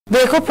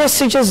The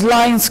Eco-Prestigious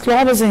Lions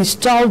Club has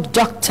installed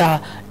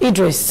Dr.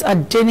 Idris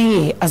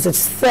as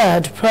its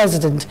third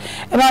president.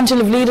 A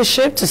mantle of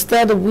leadership to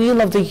steer the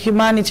wheel of the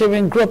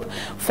humanitarian group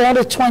for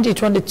the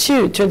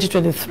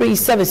 2022-2023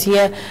 service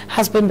year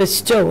has been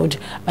bestowed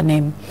on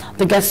him.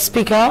 The guest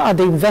speaker at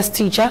the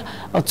investiture,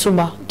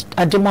 Otumba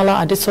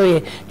Ademola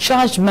Adesoye,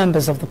 charged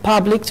members of the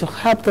public to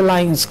help the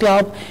Lions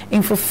Club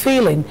in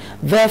fulfilling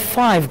their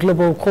 5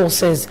 global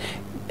causes: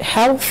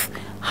 health,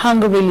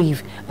 hunger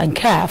relief, and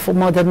care for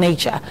Mother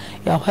Nature.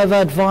 He, however,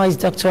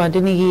 advised Dr.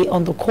 Adeniyi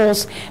on the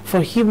course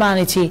for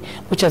humanity,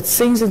 which had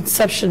since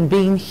inception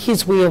been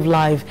his way of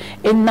life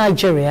in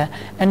Nigeria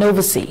and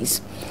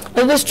overseas.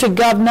 The district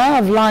governor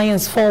of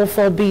Lions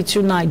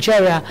 44B2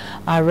 Nigeria,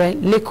 Are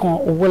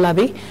Lekon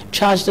Owolabi,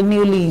 charged the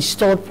newly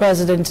installed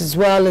president as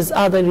well as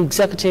other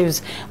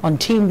executives on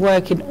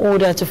teamwork in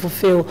order to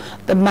fulfill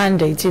the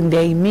mandate in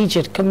their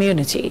immediate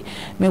community.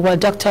 Meanwhile,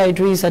 Dr.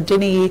 Idris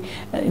Adeniyi,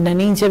 in an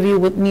interview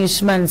with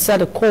newsmen,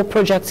 said a core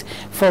project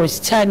for his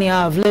tenure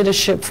of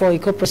leadership for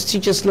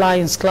Eco-Prestigious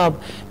Lions Club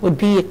would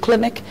be a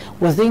clinic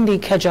within the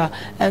Ikeja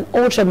and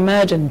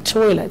ultra-modern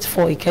toilet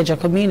for Ikeja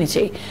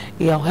community.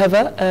 He,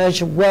 however,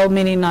 urged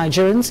well-meaning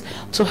Nigerians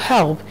to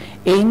help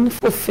in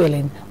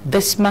fulfilling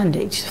this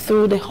mandate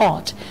through the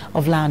heart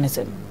of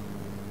Lionism.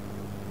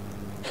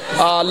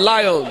 A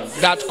lion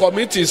that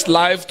commits his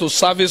life to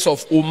service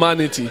of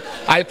humanity.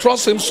 I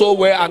trust him so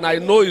well, and I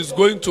know he's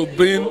going to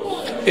bring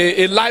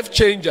a life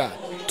changer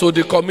to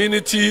the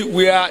community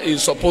where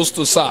he's supposed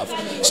to serve.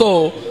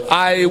 So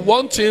I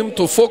want him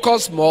to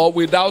focus more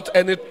without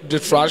any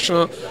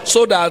distraction,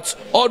 so that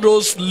all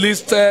those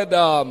listed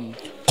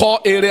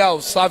core area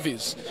of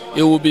service,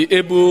 he will be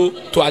able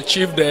to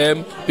achieve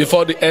them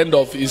before the end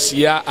of his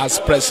year as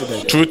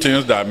president. Two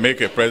things that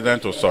make a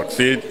president to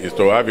succeed is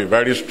to have a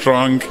very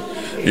strong,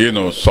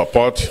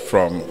 support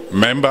from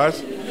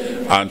members,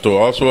 and to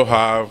also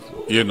have,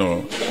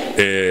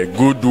 a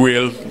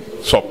goodwill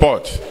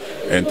support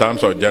in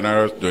terms of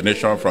generous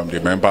donation from the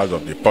members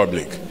of the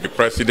public. The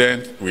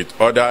president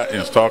with other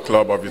installed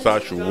club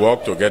officers should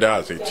work together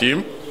as a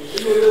team,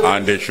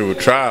 and they should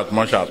try as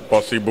much as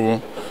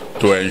possible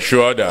to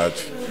ensure that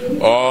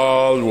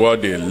all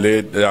what they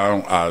laid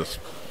down as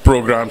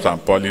programs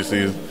and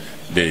policies,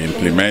 they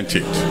implement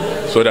it,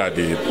 so that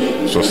the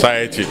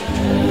society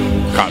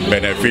can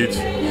benefit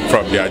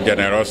from their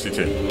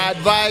generosity. My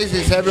advice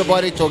is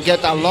everybody to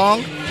get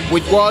along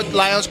with what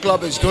Lions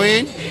Club is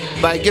doing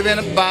by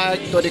giving back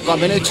to the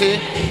community.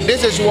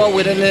 This is what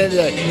we really need.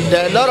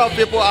 There are a lot of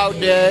people out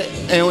there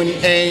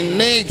in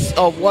need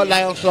of what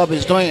Lions Club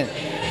is doing.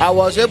 I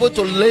was able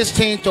to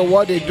listen to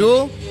what they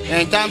do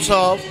in terms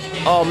of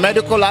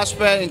medical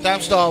aspect, in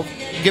terms of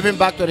giving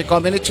back to the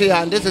community,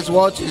 and this is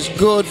what is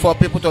good for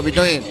people to be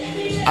doing.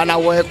 And I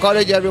will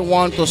encourage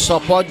everyone to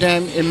support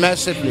them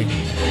immensely.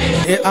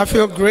 I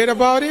feel great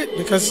about it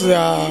because it's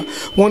a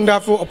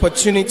wonderful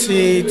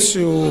opportunity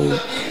to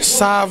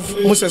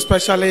serve, most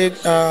especially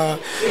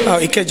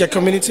Ikeja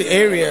community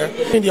area.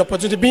 The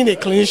opportunity, being a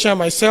clinician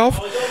myself,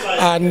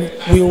 and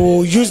we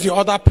will use the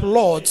other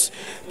plots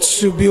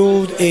to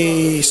build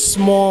a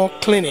small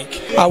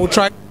clinic. I will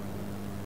try